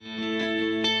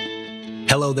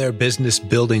Hello there, business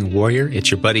building warrior.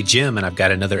 It's your buddy Jim, and I've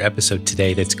got another episode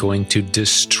today that's going to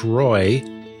destroy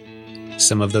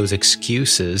some of those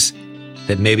excuses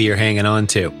that maybe you're hanging on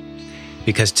to.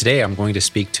 Because today I'm going to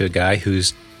speak to a guy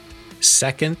whose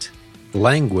second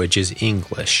language is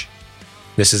English.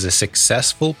 This is a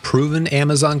successful, proven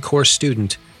Amazon course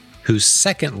student whose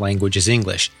second language is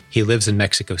English. He lives in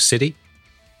Mexico City.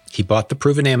 He bought the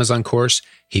proven Amazon course.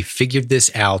 He figured this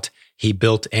out. He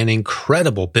built an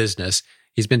incredible business.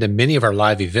 He's been to many of our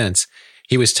live events.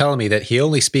 He was telling me that he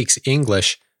only speaks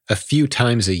English a few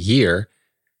times a year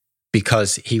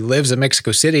because he lives in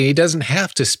Mexico City and he doesn't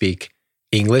have to speak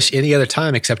English any other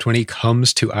time except when he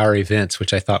comes to our events,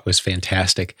 which I thought was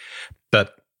fantastic.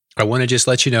 But I want to just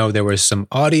let you know there was some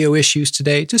audio issues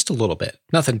today, just a little bit,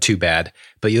 nothing too bad,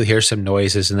 but you'll hear some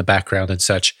noises in the background and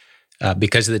such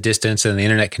because of the distance and the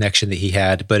internet connection that he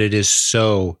had, but it is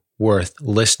so worth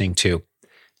listening to.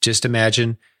 Just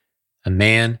imagine a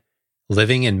man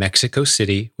living in Mexico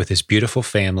City with his beautiful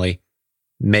family,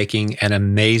 making an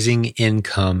amazing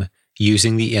income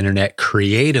using the internet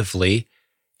creatively.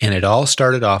 And it all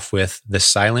started off with the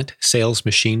Silent Sales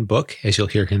Machine book, as you'll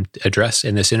hear him address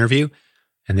in this interview.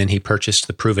 And then he purchased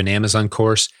the proven Amazon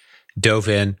course, dove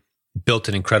in, built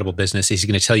an incredible business. He's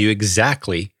going to tell you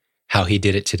exactly how he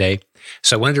did it today.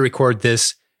 So I wanted to record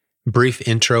this brief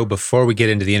intro before we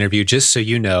get into the interview, just so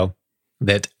you know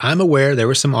that I'm aware there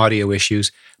were some audio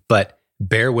issues, but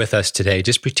bear with us today.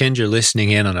 Just pretend you're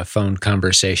listening in on a phone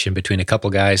conversation between a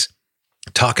couple guys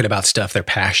talking about stuff they're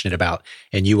passionate about,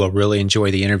 and you will really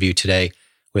enjoy the interview today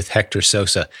with Hector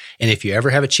Sosa. And if you ever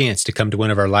have a chance to come to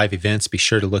one of our live events, be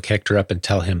sure to look Hector up and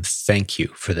tell him thank you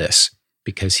for this,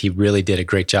 because he really did a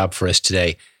great job for us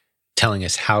today, telling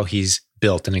us how he's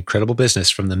built an incredible business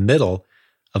from the middle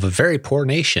of a very poor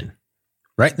nation,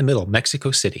 right in the middle, Mexico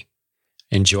City.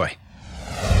 Enjoy.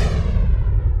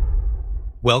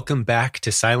 Welcome back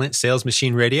to Silent Sales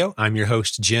Machine Radio. I'm your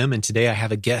host, Jim, and today I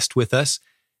have a guest with us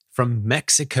from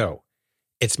Mexico.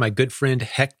 It's my good friend,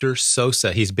 Hector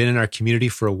Sosa. He's been in our community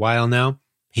for a while now.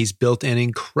 He's built an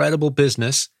incredible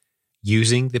business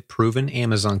using the proven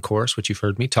Amazon course, which you've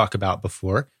heard me talk about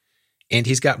before, and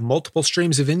he's got multiple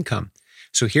streams of income.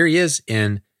 So here he is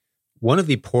in one of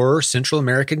the poorer Central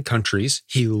American countries.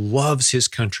 He loves his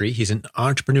country. He's an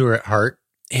entrepreneur at heart,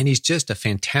 and he's just a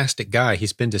fantastic guy.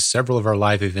 He's been to several of our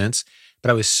live events, but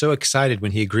I was so excited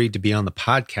when he agreed to be on the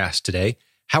podcast today.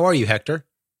 How are you, Hector?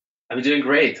 I'm doing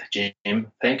great, Jim.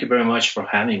 Thank you very much for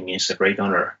having me. It's a great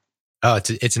honor. Oh,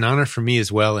 it's an honor for me as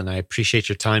well, and I appreciate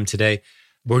your time today.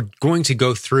 We're going to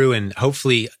go through and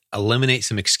hopefully eliminate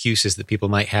some excuses that people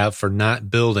might have for not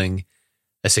building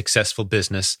a successful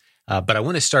business. But I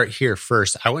want to start here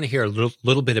first. I want to hear a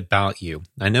little bit about you.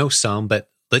 I know some, but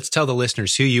let's tell the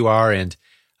listeners who you are and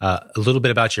a little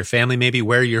bit about your family, maybe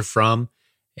where you're from,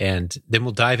 and then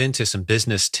we'll dive into some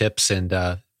business tips and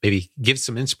maybe give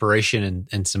some inspiration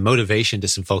and some motivation to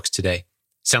some folks today.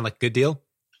 Sound like a good deal?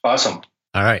 Awesome.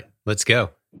 All right, let's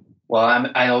go. Well,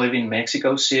 I live in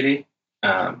Mexico City.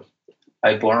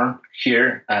 I born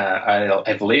here.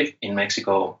 I've lived in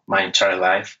Mexico my entire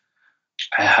life.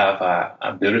 I have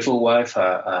a beautiful wife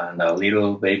and a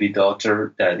little baby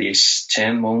daughter that is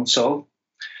 10 months old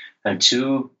and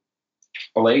two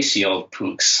lazy old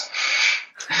pugs.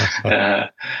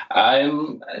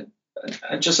 I'm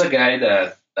just a guy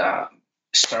that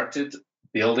started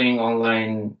building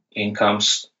online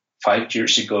incomes 5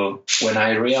 years ago when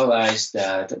I realized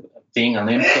that being an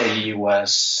employee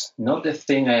was not the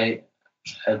thing I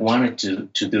wanted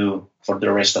to do for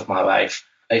the rest of my life.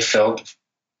 I felt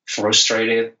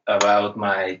frustrated about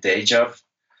my day job,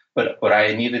 but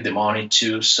I needed the money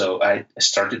too. So I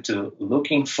started to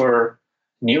looking for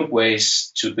new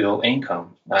ways to build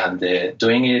income, and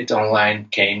doing it online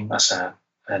came as a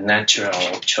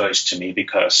natural choice to me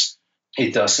because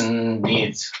it doesn't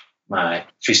need my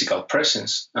physical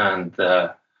presence. And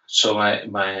so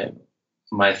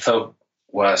my thought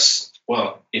was,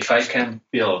 well, if I can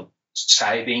build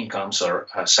side incomes or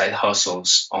side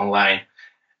hustles online,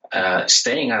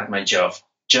 staying at my job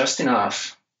just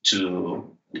enough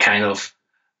to kind of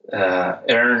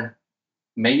earn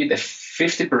maybe the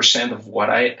 50% of what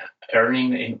I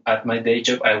earning at my day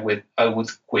job, I would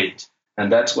quit.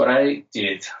 And that's what I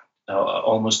did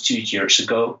almost 2 years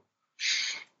ago.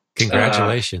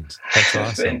 Congratulations. That's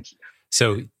awesome. Thank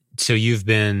you. So you've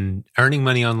been earning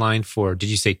money online for, did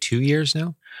you say 2 years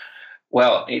now?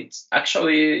 Well, it's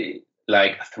actually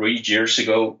like 3 years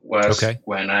ago was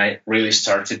when I really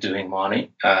started doing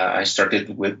money. I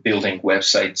started with building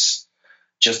websites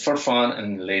just for fun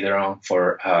and later on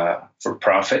for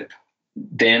profit.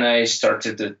 Then I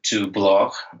started to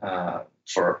blog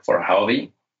for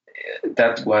hobby.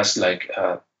 that was like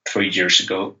 3 years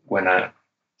ago when I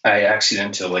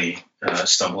accidentally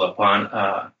stumbled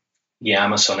upon the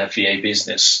Amazon FBA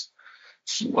business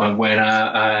when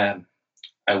I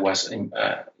was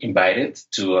invited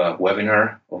to a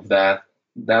webinar of that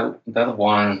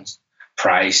one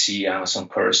pricey Amazon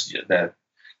course that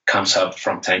comes up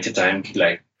from time to time,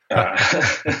 like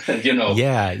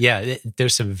Yeah.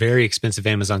 There's some very expensive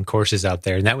Amazon courses out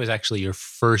there, and that was actually your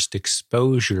first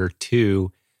exposure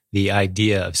to the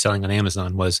idea of selling on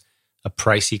Amazon. Was a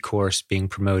pricey course being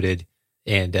promoted,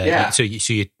 and so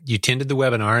you attended the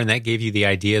webinar, and that gave you the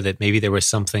idea that maybe there was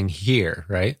something here,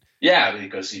 right? Yeah,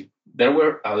 because there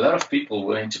were a lot of people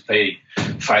willing to pay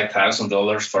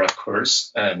 $5,000 for a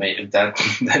course.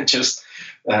 That just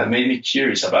made me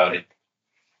curious about it.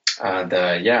 And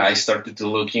I started to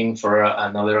looking for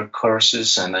another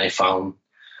courses, and I found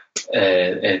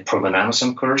a Proven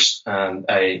Amazon course, and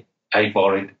I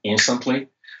bought it instantly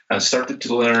and started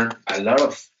to learn a lot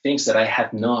of things that I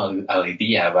had no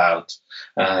idea about,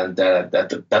 and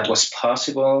that was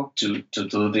possible to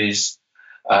do this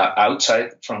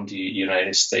outside from the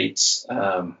United States.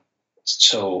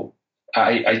 So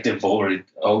I devoured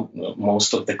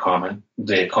most of the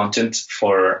content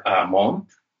for a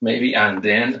month, maybe, and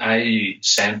then I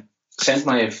sent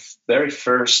my very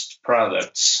first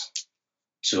products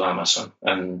to Amazon,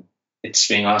 and it's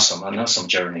been awesome, an awesome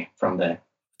journey from there.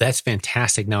 That's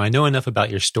fantastic. Now I know enough about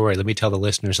your story. Let me tell the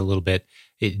listeners a little bit.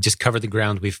 It just covered the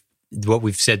ground what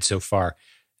we've said so far.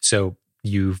 So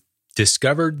you've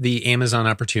discovered the Amazon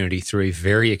opportunity through a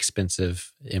very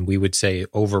expensive and we would say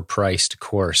overpriced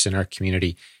course in our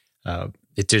community.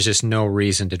 There's just no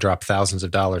reason to drop thousands of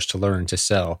dollars to learn to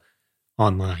sell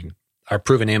online. Our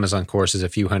Proven Amazon course is a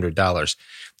few $100s.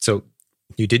 So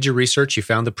you did your research, you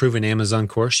found the Proven Amazon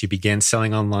course, you began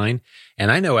selling online.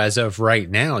 And I know as of right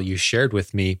now, you shared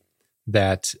with me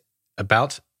that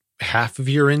about half of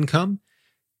your income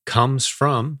comes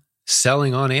from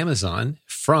selling on Amazon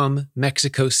from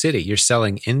Mexico City. You're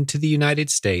selling into the United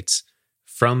States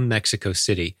from Mexico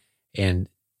City and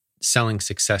selling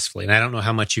successfully. And I don't know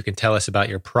how much you can tell us about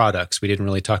your products. We didn't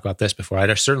really talk about this before.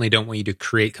 I certainly don't want you to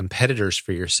create competitors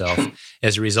for yourself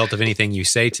as a result of anything you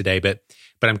say today. But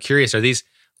I'm curious, are these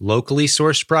locally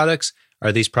sourced products?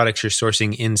 Are these products you're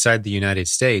sourcing inside the United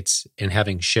States and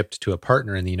having shipped to a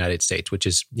partner in the United States, which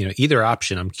is, either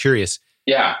option? I'm curious.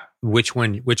 Yeah. Which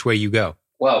way you go?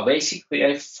 Well, basically,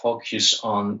 I focus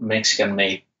on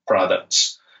Mexican-made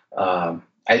products. I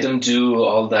don't do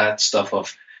all that stuff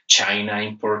of China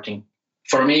importing.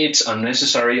 For me, it's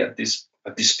unnecessary at this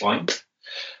point.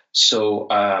 So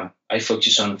I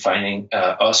focus on finding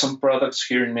awesome products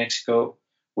here in Mexico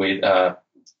with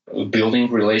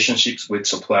building relationships with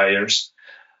suppliers.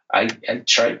 I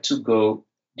try to go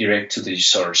direct to the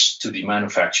source, to the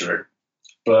manufacturer.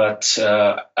 But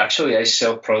actually, I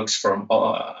sell products from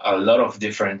a lot of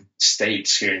different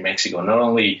states here in Mexico, not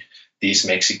only this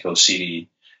Mexico City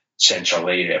central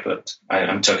area, but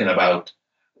I'm talking about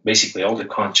basically all the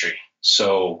country.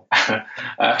 So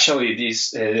actually,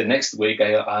 the next week,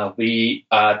 I'll be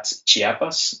at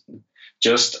Chiapas,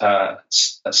 just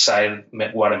outside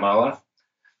Guatemala,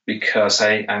 because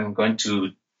I'm going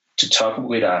to talk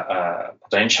with a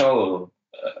potential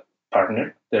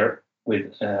partner there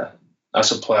with a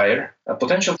supplier, a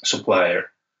potential supplier.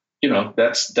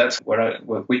 That's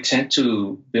what we tend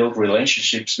to build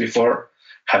relationships before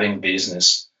having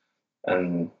business,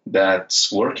 and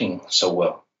that's working so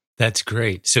well. That's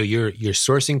great. So you're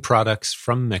sourcing products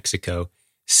from Mexico,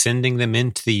 sending them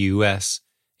into the U.S.,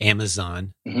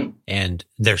 Amazon, and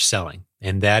they're selling.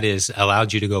 And that is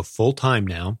allowed you to go full time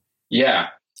now. Yeah.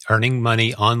 Earning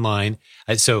money online.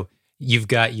 So you've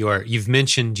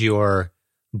mentioned your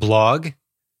blog.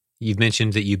 You've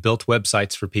mentioned that you built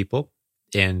websites for people,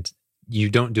 and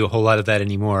you don't do a whole lot of that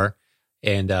anymore.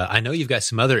 And I know you've got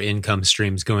some other income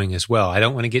streams going as well. I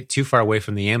don't want to get too far away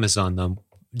from the Amazon though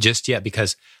just yet,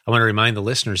 because I want to remind the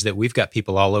listeners that we've got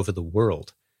people all over the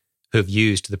world who have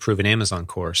used the Proven Amazon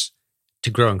course to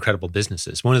grow incredible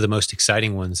businesses. One of the most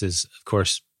exciting ones is, of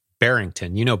course,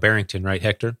 Barrington. You know Barrington, right,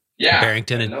 Hector? Yeah.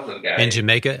 Barrington in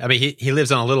Jamaica. I mean, he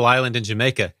lives on a little island in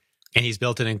Jamaica, and he's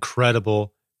built an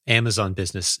incredible Amazon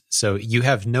business. So you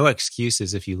have no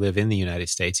excuses if you live in the United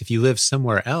States. If you live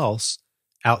somewhere else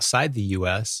outside the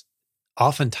U.S.,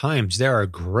 oftentimes there are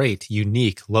great,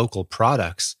 unique local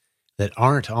products that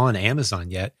aren't on Amazon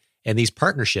yet. And these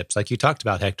partnerships, like you talked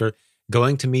about, Hector,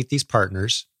 going to meet these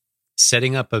partners,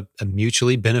 setting up a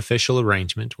mutually beneficial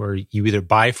arrangement where you either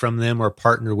buy from them or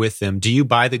partner with them. Do you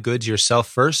buy the goods yourself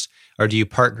first, or do you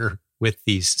partner with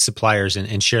these suppliers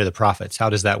and share the profits?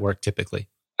 How does that work typically?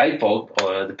 I bought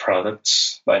the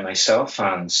products by myself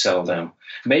and sell them.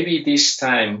 Maybe this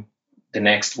time, the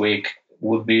next week,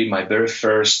 would be my very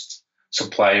first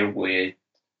supplier with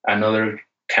another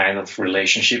kind of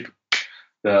relationship.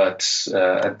 But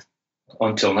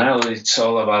until now, it's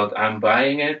all about I'm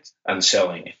buying it and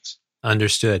selling it.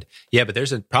 Understood. Yeah, but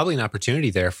there's probably an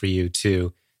opportunity there for you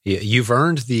to, you've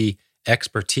earned the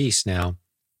expertise now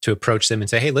to approach them and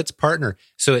say, hey, let's partner.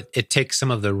 So it takes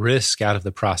some of the risk out of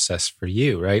the process for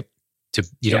you, right?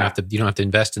 You don't have to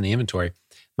invest in the inventory.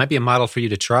 Might be a model for you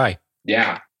to try.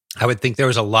 Yeah. I would think there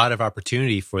was a lot of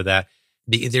opportunity for that.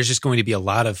 There's just going to be a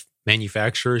lot of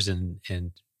manufacturers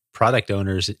and product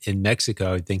owners in Mexico,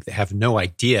 I would think, that have no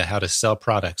idea how to sell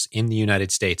products in the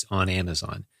United States on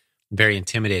Amazon. Very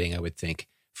intimidating, I would think,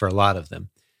 for a lot of them.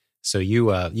 So you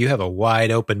have a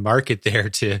wide open market there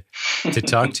to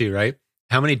talk to, right?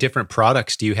 How many different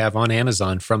products do you have on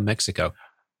Amazon from Mexico?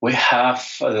 We have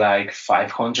like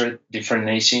 500 different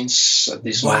ASINs at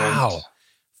this moment. Wow.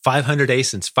 500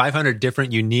 ASINs, 500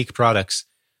 different unique products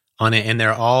on it, and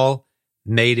they're all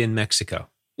made in Mexico.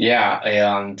 Yeah,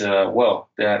 and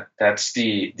that's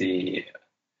the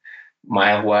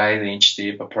mile wide, inch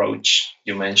deep approach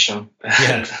you mentioned.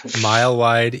 Yeah, mile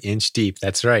wide, inch deep.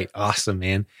 That's right. Awesome,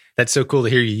 man. That's so cool to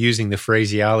hear you using the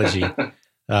phraseology.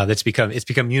 It's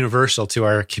become universal to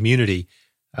our community.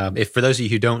 If for those of you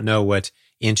who don't know what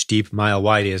inch deep, mile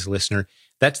wide is, listener,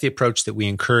 that's the approach that we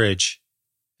encourage,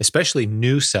 especially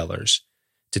new sellers,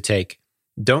 to take.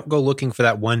 Don't go looking for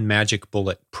that one magic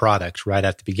bullet product right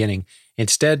at the beginning.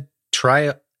 Instead,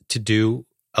 try to do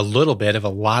a little bit of a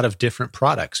lot of different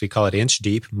products. We call it inch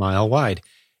deep, mile wide.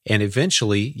 And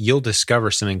eventually, you'll discover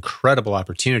some incredible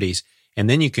opportunities, and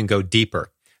then you can go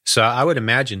deeper. So I would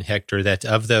imagine, Hector, that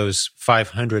of those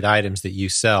 500 items that you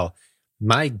sell,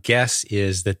 my guess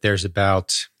is that there's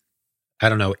about,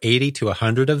 80 to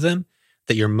 100 of them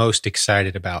that you're most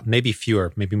excited about. Maybe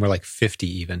fewer, maybe more like 50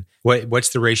 even. What's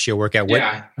the ratio work out?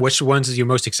 Which ones are you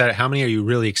most excited? How many are you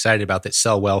really excited about that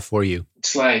sell well for you?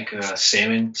 It's like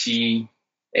 70,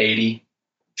 80.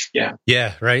 Yeah.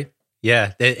 Yeah, right.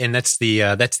 Yeah. And that's the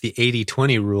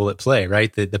 80-20 rule at play,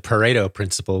 right? The Pareto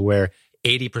principle, where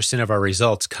 80% of our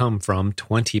results come from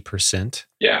 20%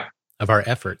 of our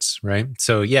efforts, right?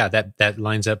 So yeah, that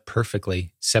lines up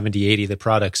perfectly. 70, 80 of the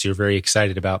products you're very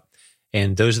excited about.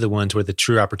 And those are the ones where the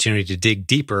true opportunity to dig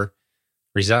deeper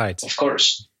resides. Of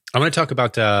course. I want to talk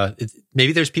about,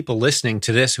 maybe there's people listening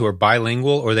to this who are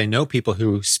bilingual, or they know people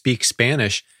who speak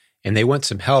Spanish and they want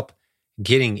some help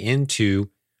getting into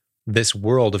this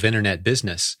world of internet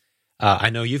business. I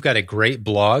know you've got a great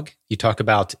blog. You talk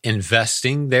about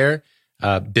investing there,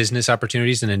 business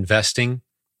opportunities and investing,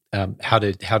 how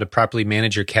to properly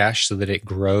manage your cash so that it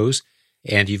grows.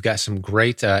 And you've got some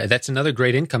great, that's another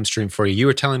great income stream for you. You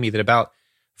were telling me that about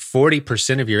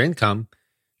 40% of your income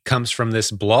comes from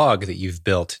this blog that you've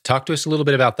built. Talk to us a little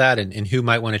bit about that and who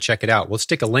might want to check it out. We'll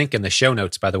stick a link in the show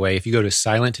notes, by the way. If you go to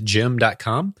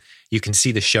silentjim.com, you can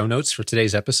see the show notes for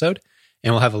today's episode,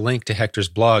 and we'll have a link to Hector's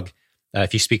blog.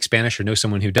 If you speak Spanish or know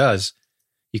someone who does,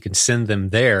 you can send them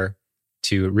there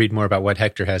to read more about what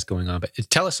Hector has going on. But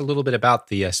tell us a little bit about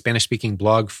the Spanish-speaking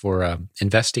blog for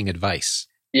investing advice.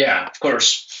 Yeah, of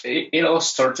course. It all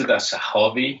started as a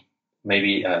hobby,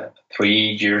 maybe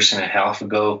 3 years and a half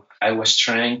ago. I was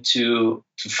trying to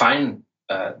find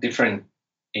different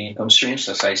income streams,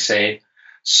 as I say.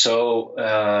 So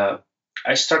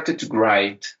I started to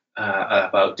write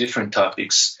about different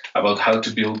topics, about how to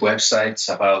build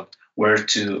websites, about where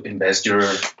to invest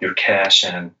your cash,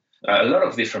 and a lot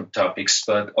of different topics,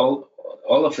 but all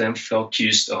of them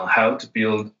focused on how to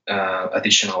build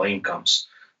additional incomes.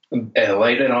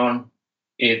 Later on,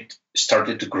 it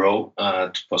started to grow,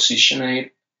 to position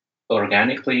it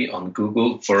organically on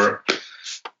Google for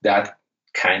that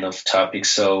kind of topic.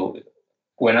 So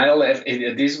when I left,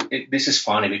 this is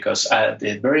funny because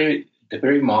the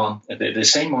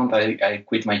same month I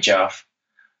quit my job,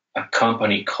 a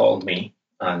company called me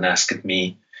and asked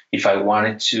me if I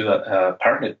wanted to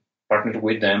partner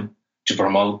with them to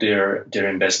promote their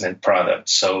investment product.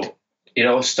 So it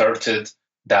all started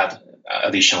that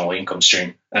additional income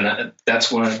stream. And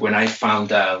that's when I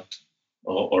found out,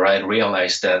 or I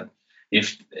realized that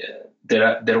if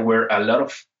there were a lot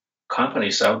of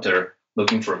companies out there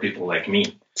looking for people like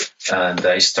me. And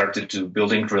I started to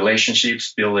building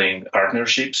relationships, building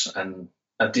partnerships. And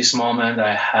at this moment,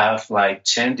 I have like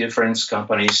 10 different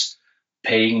companies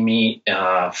paying me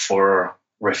for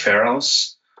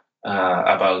referrals.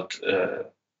 About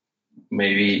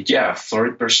maybe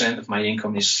 40% of my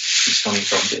income is coming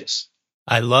from this.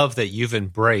 I love that you've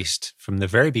embraced from the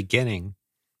very beginning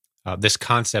this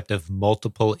concept of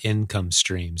multiple income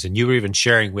streams. And you were even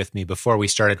sharing with me before we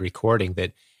started recording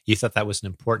that you thought that was an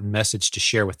important message to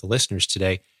share with the listeners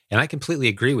today. And I completely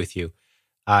agree with you.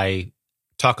 I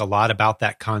talk a lot about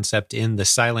that concept in the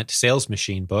Silent Sales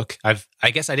Machine book.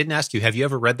 I guess I didn't ask you, have you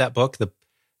ever read that book,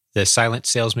 The Silent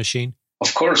Sales Machine?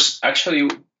 Of course. Actually,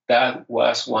 that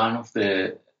was one of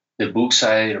the books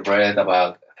I read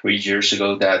about 3 years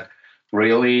ago that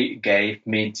really gave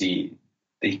me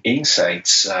the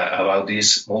insights about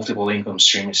this multiple income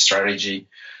stream strategy,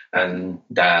 and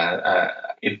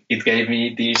that it gave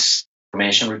me this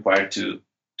information required to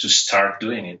start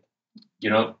doing it.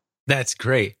 That's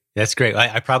great. That's great.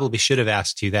 I probably should have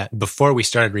asked you that before we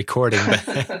started recording,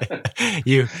 but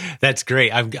that's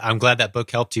great. I'm glad that book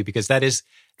helped you, because that is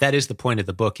the point of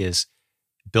the book, is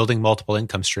building multiple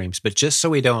income streams. But just so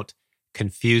we don't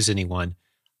confuse anyone,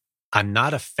 I'm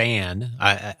not a fan.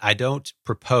 I don't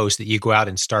propose that you go out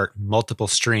and start multiple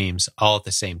streams all at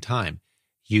the same time.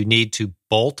 You need to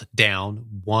bolt down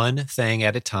one thing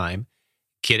at a time,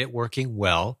 get it working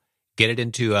well, get it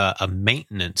into a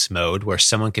maintenance mode where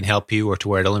someone can help you, or to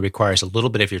where it only requires a little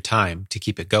bit of your time to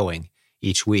keep it going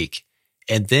each week.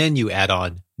 And then you add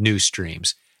on new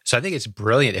streams. So I think it's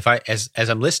brilliant. If as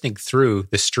I'm listening through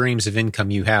the streams of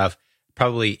income you have,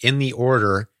 probably in the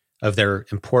order of their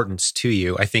importance to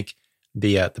you, I think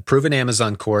the Proven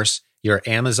Amazon course, your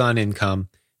Amazon income,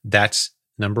 that's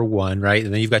number one, right?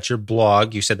 And then you've got your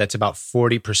blog. You said that's about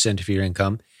 40% of your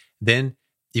income. Then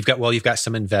you've got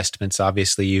some investments.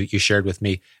 Obviously, you shared with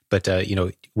me, but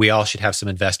we all should have some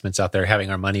investments out there, having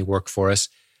our money work for us.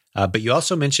 But you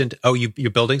also mentioned,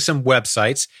 you're building some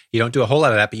websites. You don't do a whole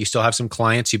lot of that, but you still have some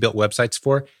clients you built websites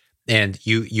for, and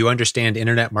you understand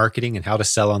internet marketing and how to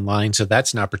sell online. So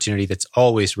that's an opportunity that's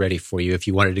always ready for you if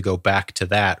you wanted to go back to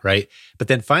that, right? But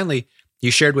then finally, you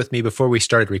shared with me before we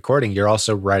started recording, you're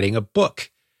also writing a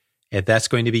book, and that's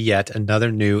going to be yet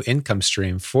another new income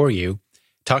stream for you.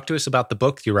 Talk to us about the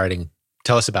book you're writing.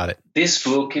 Tell us about it. This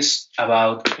book is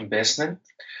about investment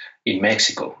in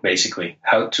Mexico, basically,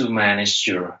 how to manage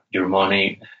your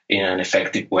money in an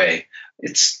effective way.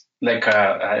 It's like,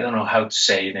 I don't know how to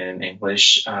say it in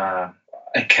English. I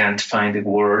can't find the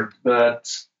word,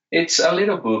 but it's a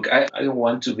little book. I don't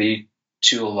want to be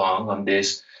too long on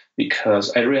this,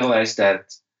 because I realized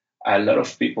that a lot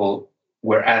of people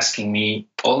were asking me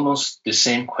almost the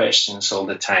same questions all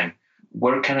the time.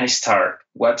 Where can I start?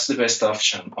 What's the best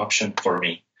option for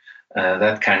me?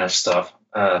 That kind of stuff.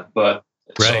 But right.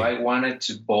 So I wanted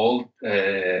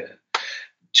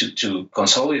to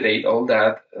consolidate all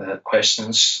that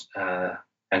questions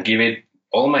and give it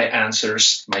all my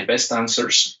answers, my best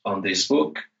answers on this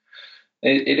book.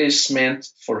 It is meant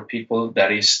for people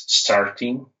that is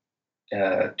starting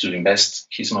to invest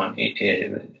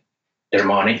their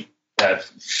money.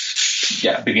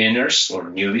 Beginners or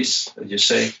newbies, as you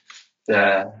say.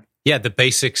 The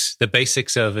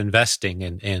basics of investing,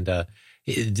 and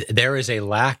there is a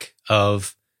lack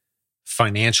of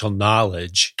financial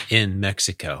knowledge in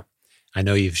Mexico. I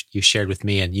know you shared with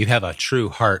me, and you have a true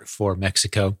heart for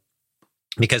Mexico,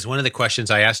 because one of the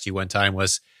questions I asked you one time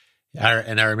was,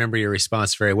 and I remember your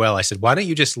response very well. I said, "Why don't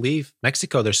you just leave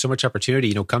Mexico? There's so much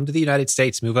opportunity. Come to the United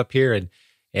States, move up here."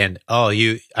 And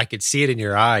I could see it in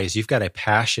your eyes. You've got a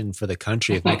passion for the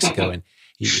country of Mexico, and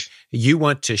you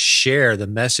want to share the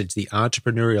message, the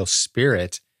entrepreneurial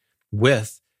spirit,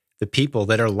 with the people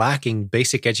that are lacking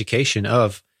basic education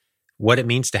of what it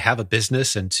means to have a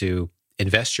business and to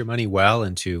invest your money well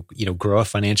and to, grow a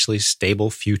financially stable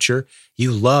future.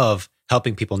 You love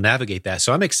helping people navigate that.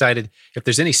 So I'm excited. If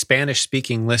there's any Spanish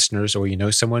speaking listeners,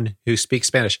 or someone who speaks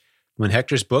Spanish, when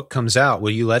Hector's book comes out,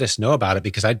 will you let us know about it?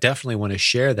 Because I definitely want to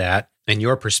share that and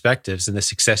your perspectives and the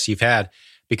success you've had,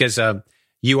 because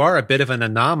you are a bit of an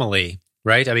anomaly,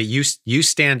 right? I mean, you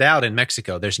stand out in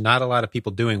Mexico. There's not a lot of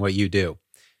people doing what you do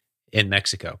in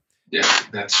Mexico. Yeah,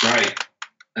 that's right.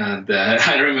 And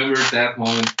I remember that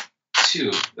moment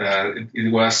too.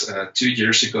 It was 2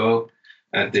 years ago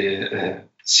at the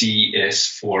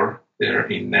CES4 there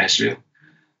in Nashville.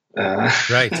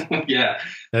 Right. Yeah,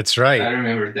 that's right. I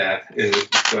remember that. It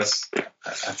was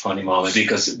a funny moment,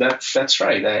 because that's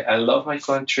right. I love my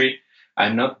country.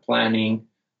 I'm not planning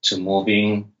to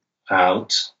moving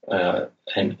out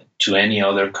and to any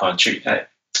other country.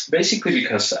 Basically,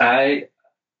 because I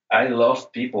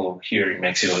love people here in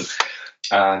Mexico,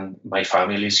 and my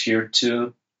family is here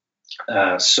too.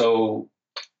 So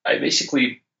I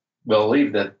basically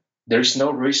believe that there's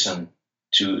no reason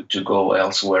to go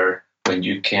elsewhere when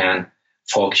you can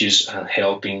focus on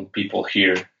helping people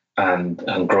here and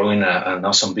growing an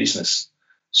awesome business.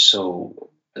 So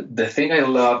the thing I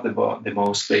love the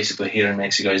most basically here in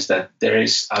Mexico is that there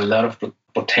is a lot of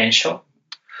potential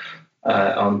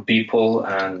on people,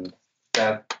 and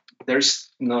that there's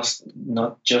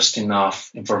not just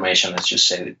enough information, as you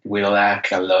said. We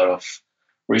lack a lot of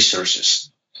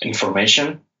resources,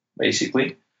 information,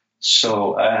 basically.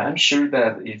 So I'm sure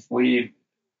that if we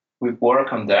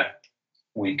work on that,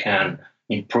 we can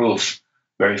improve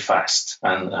very fast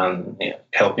and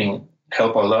help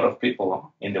a lot of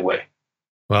people in the way.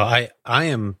 Well, I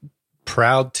am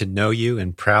proud to know you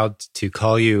and proud to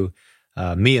call you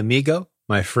mi amigo,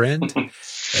 my friend.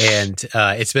 And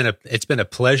it's been a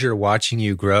pleasure watching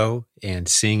you grow and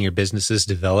seeing your businesses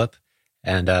develop.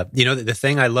 And the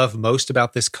thing I love most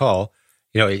about this call,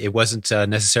 it wasn't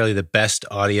necessarily the best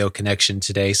audio connection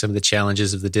today. Some of the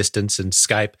challenges of the distance and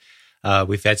Skype.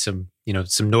 We've had some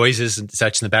noises and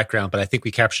such in the background, but I think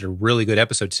we captured a really good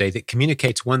episode today that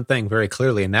communicates one thing very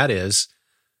clearly, and that is,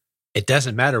 it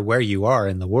doesn't matter where you are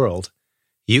in the world.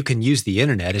 You can use the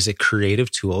internet as a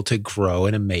creative tool to grow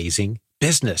an amazing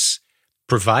business.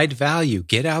 Provide value.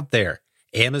 Get out there.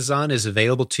 Amazon is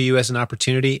available to you as an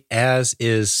opportunity, as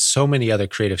is so many other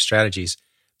creative strategies.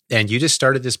 And you just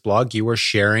started this blog. You were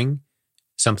sharing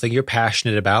something you're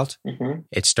passionate about. Mm-hmm.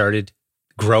 It started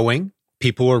growing.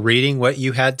 People were reading what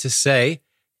you had to say.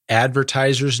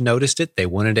 Advertisers noticed it. They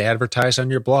wanted to advertise on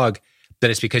your blog. But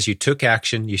it's because you took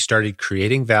action, you started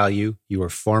creating value, you were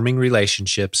forming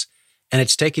relationships, and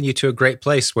it's taken you to a great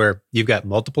place where you've got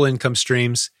multiple income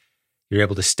streams. You're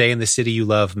able to stay in the city you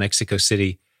love, Mexico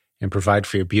City, and provide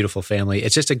for your beautiful family.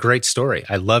 It's just a great story.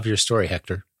 I love your story,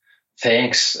 Hector.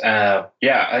 Thanks. I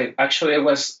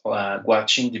was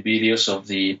watching the videos of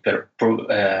the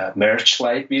Merch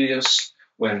Live videos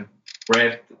when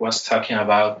Brett was talking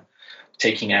about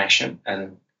taking action,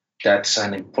 and that's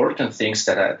an important thing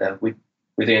that we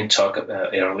didn't talk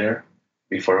about earlier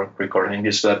before recording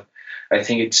this, but I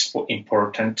think it's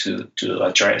important to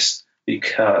address,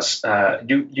 because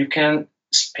you can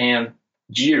spend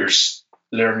years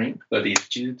learning, but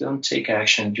if you don't take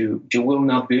action, you will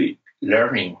not be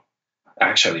learning,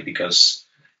 actually, because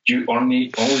you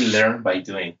only learn by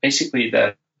doing. Basically,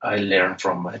 that I learned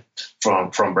from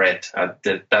Brett at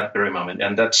that very moment,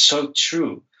 and that's so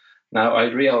true. Now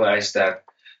I realize that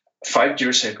 5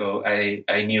 years ago,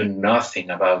 I knew nothing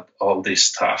about all this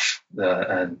stuff.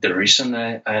 The reason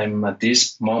I'm at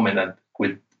this moment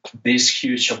with this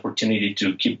huge opportunity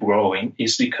to keep growing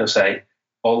is because I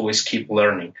always keep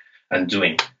learning and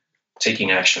doing, taking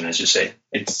action, as you say.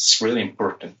 It's really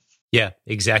important. Yeah,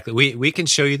 exactly. We can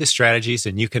show you the strategies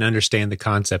and you can understand the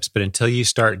concepts, but until you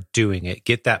start doing it,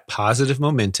 get that positive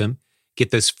momentum, get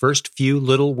those first few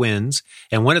little wins.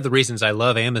 And one of the reasons I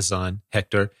love Amazon,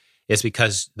 Hector, is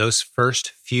because those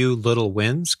first few little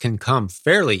wins can come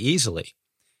fairly easily.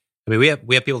 I mean, we have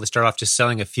people that start off just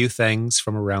selling a few things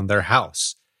from around their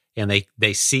house, and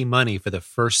they see money for the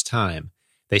first time.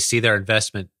 They see their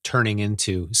investment turning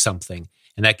into something,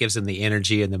 and that gives them the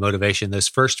energy and the motivation. Those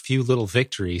first few little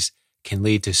victories can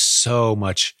lead to so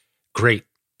much great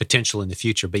potential in the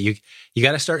future. But you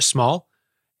got to start small,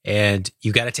 and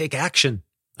you got to take action.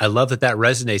 I love that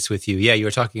resonates with you. Yeah, you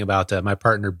were talking about my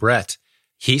partner, Brett.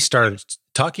 He started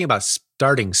talking about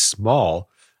starting small.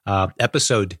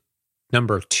 Episode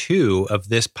number 2 of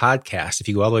this podcast, if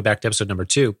you go all the way back to episode number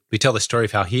 2, we tell the story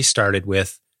of how he started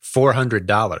with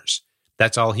 $400.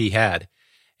 That's all he had.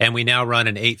 And we now run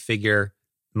an 8-figure,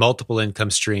 multiple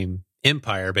income stream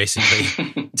empire,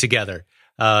 basically, together.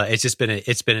 It's been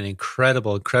an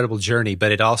incredible journey,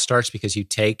 but it all starts because you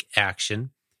take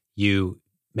action. You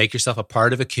make yourself a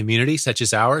part of a community such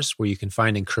as ours, where you can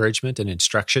find encouragement and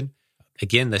instruction.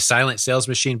 Again, the Silent Sales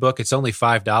Machine book, it's only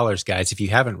 $5, guys. If you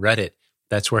haven't read it,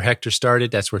 that's where Hector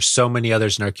started. That's where so many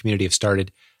others in our community have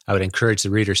started. I would encourage the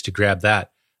readers to grab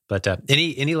that. But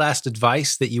any last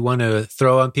advice that you want to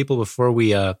throw on people before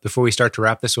we start to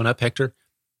wrap this one up, Hector?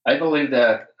 I believe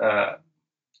that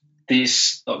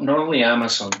this, not only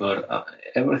Amazon, but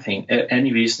everything,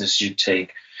 any business you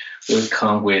take will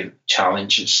come with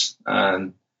challenges,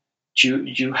 and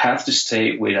you have to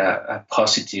stay with a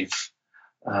positive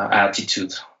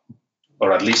attitude,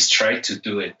 or at least try to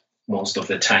do it most of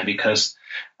the time, because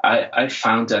I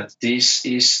found that this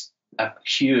is a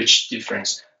huge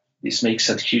difference. This makes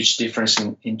a huge difference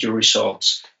in your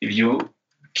results. If you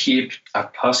keep a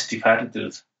positive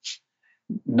attitude,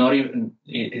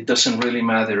 it doesn't really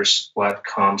matter what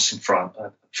comes in front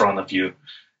of you.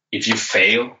 If you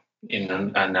fail it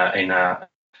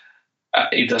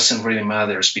doesn't really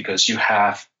matter, because you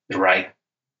have the right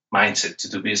mindset to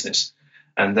do business.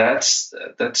 And that's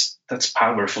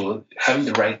powerful. Having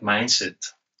the right mindset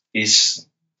is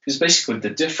basically the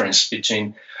difference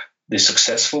between the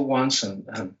successful ones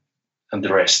and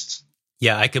the rest.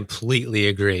 Yeah, I completely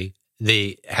agree.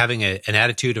 Having an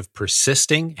attitude of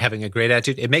persisting, having a great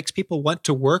attitude, it makes people want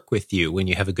to work with you when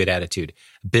you have a good attitude.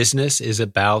 Business is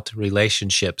about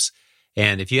relationships.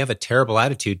 And if you have a terrible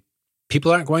attitude,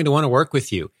 people aren't going to want to work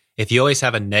with you. If you always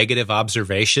have a negative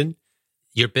observation,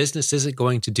 your business isn't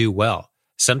going to do well.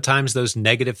 Sometimes those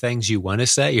negative things you want to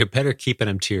say, you're better keeping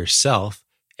them to yourself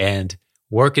and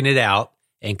working it out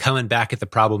and coming back at the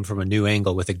problem from a new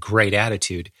angle with a great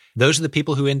attitude. Those are the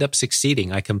people who end up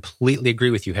succeeding. I completely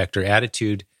agree with you, Hector.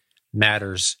 Attitude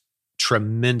matters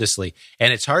tremendously.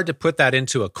 And it's hard to put that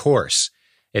into a course.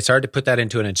 It's hard to put that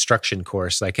into an instruction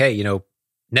course. Like, hey,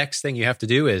 next thing you have to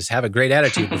do is have a great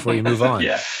attitude before you move on.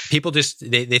 Yeah. People just,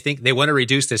 they think they want to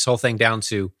reduce this whole thing down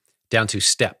to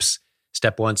steps.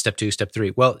 Step 1, step 2, step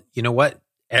 3. Well, you know what?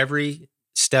 Every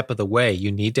step of the way, you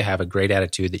need to have a great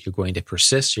attitude that you're going to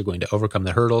persist, you're going to overcome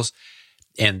the hurdles.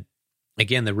 And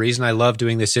again, the reason I love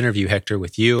doing this interview, Hector,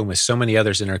 with you and with so many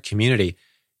others in our community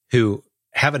who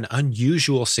have an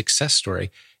unusual success story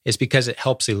is because it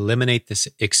helps eliminate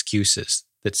the excuses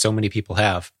that so many people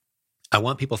have. I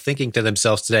want people thinking to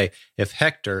themselves today, if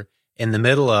Hector, in the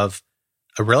middle of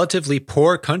a relatively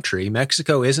poor country,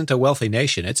 Mexico isn't a wealthy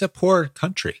nation. It's a poor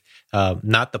country,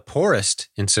 not the poorest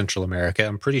in Central America.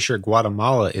 I'm pretty sure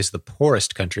Guatemala is the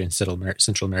poorest country in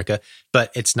Central America,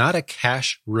 but it's not a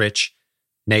cash-rich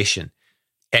nation.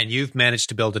 And you've managed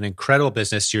to build an incredible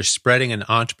business. You're spreading an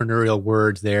entrepreneurial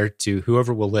word there to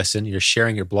whoever will listen. You're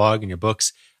sharing your blog and your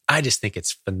books. I just think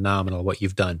it's phenomenal what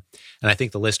you've done. And I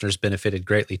think the listeners benefited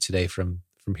greatly today from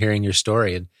hearing your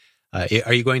story. And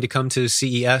are you going to come to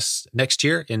CES next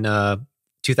year in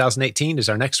 2018 is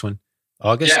our next one,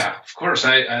 August? Yeah, of course.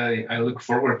 I look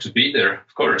forward to be there.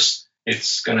 Of course.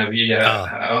 It's going to be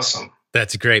awesome.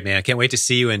 That's great, man. I can't wait to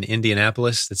see you in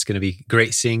Indianapolis. It's going to be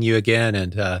great seeing you again.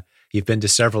 And you've been to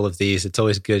several of these. It's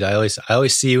always good. I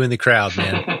always see you in the crowd,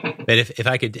 man. But if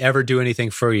I could ever do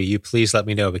anything for you, you please let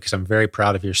me know because I'm very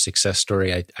proud of your success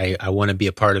story. I want to be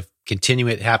a part of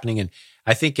continuing it happening. And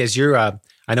I think as you're,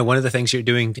 I know one of the things you're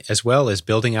doing as well is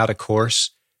building out a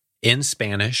course in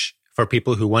Spanish for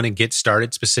people who want to get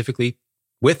started specifically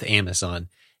with Amazon.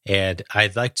 And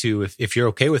I'd like to, if you're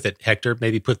okay with it, Hector,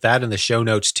 maybe put that in the show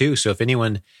notes too. So if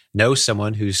anyone knows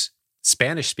someone who's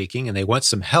Spanish speaking and they want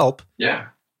some help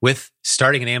with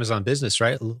starting an Amazon business,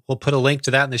 right? We'll put a link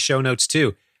to that in the show notes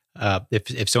too.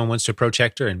 If someone wants to approach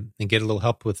Hector and get a little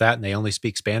help with that and they only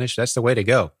speak Spanish, that's the way to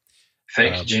go.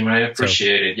 Thank you, Jim. I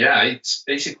appreciate it. Yeah, it's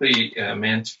basically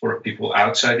meant for people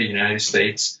outside the United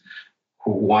States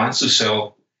who want to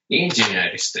sell in the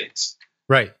United States.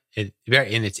 Right. And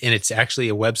it's actually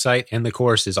a website, and the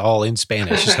course is all in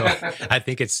Spanish. So I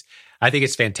think it's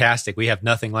fantastic. We have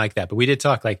nothing like that, but we did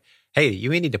talk like, hey, you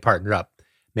may need to partner up.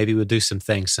 Maybe we'll do some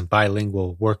things, some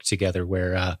bilingual work together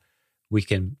where we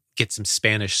can get some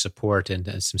Spanish support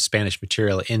and some Spanish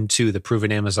material into the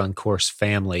Proven Amazon course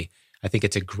family. I think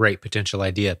it's a great potential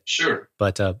idea. Sure.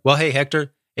 But well, hey,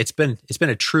 Hector, it's been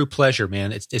a true pleasure,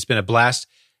 man. It's been a blast.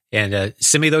 And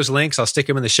send me those links. I'll stick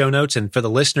them in the show notes. And for the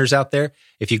listeners out there,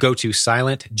 if you go to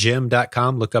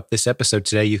silentjim.com, look up this episode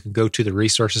today, you can go to the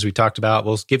resources we talked about.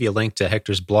 We'll give you a link to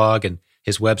Hector's blog and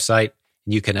his website.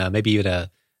 And you can maybe even a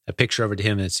picture over to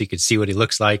him so you can see what he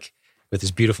looks like with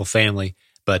his beautiful family.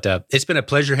 But it's been a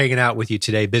pleasure hanging out with you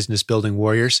today, Business Building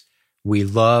Warriors. We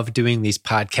love doing these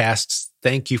podcasts.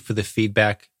 Thank you for the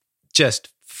feedback. Just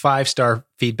 5-star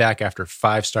feedback after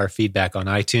 5-star feedback on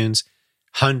iTunes.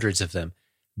 Hundreds of them.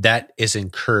 That is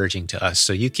encouraging to us.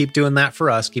 So you keep doing that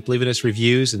for us. Keep leaving us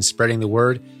reviews and spreading the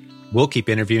word. We'll keep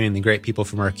interviewing the great people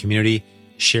from our community,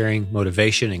 sharing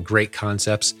motivation and great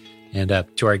concepts. And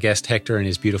to our guest, Hector, and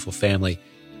his beautiful family,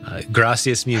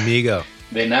 gracias, mi amigo.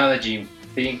 De nada, Jim.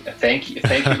 Thank you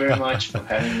very much for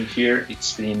having me here.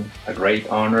 It's been a great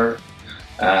honor.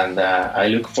 And I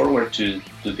look forward to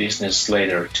do business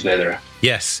later together.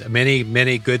 Yes, many,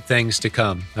 many good things to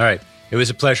come. All right. It was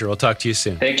a pleasure. We'll talk to you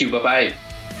soon. Thank you. Bye-bye.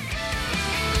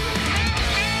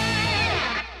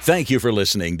 Thank you for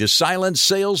listening to Silent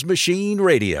Sales Machine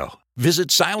Radio. Visit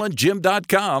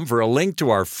silentjim.com for a link to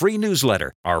our free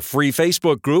newsletter, our free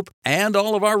Facebook group, and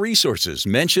all of our resources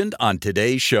mentioned on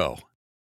today's show.